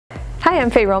Hi, I'm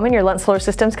Faye Roman, your Lunt Solar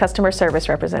Systems customer service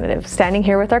representative, standing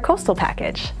here with our Coastal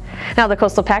package. Now the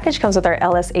Coastal package comes with our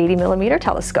LS 80mm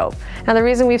telescope. Now the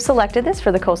reason we've selected this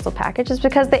for the Coastal package is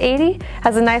because the 80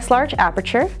 has a nice large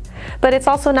aperture, but it's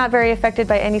also not very affected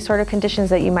by any sort of conditions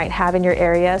that you might have in your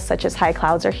area, such as high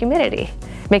clouds or humidity,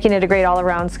 making it a great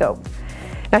all-around scope.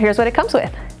 Now here's what it comes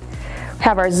with. We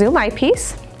have our zoom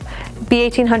eyepiece,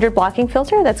 B1800 blocking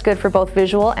filter that's good for both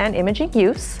visual and imaging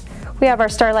use. We have our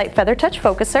Starlight Feather Touch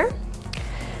focuser,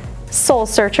 Soul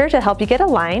Searcher to help you get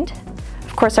aligned,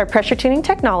 of course our pressure tuning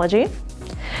technology,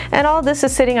 and all this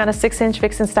is sitting on a 6-inch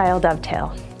Vixen style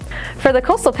dovetail. For the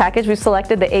Coastal package, we've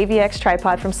selected the AVX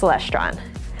tripod from Celestron.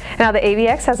 Now the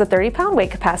AVX has a 30-pound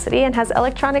weight capacity and has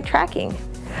electronic tracking.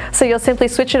 So you'll simply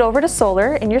switch it over to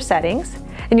solar in your settings,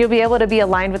 and you'll be able to be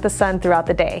aligned with the sun throughout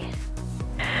the day.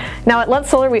 Now at Lunt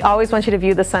Solar, we always want you to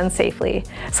view the sun safely.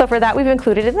 So for that, we've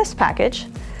included in this package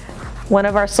one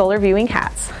of our solar viewing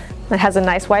hats. It has a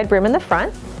nice wide brim in the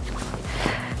front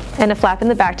and a flap in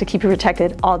the back to keep you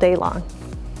protected all day long.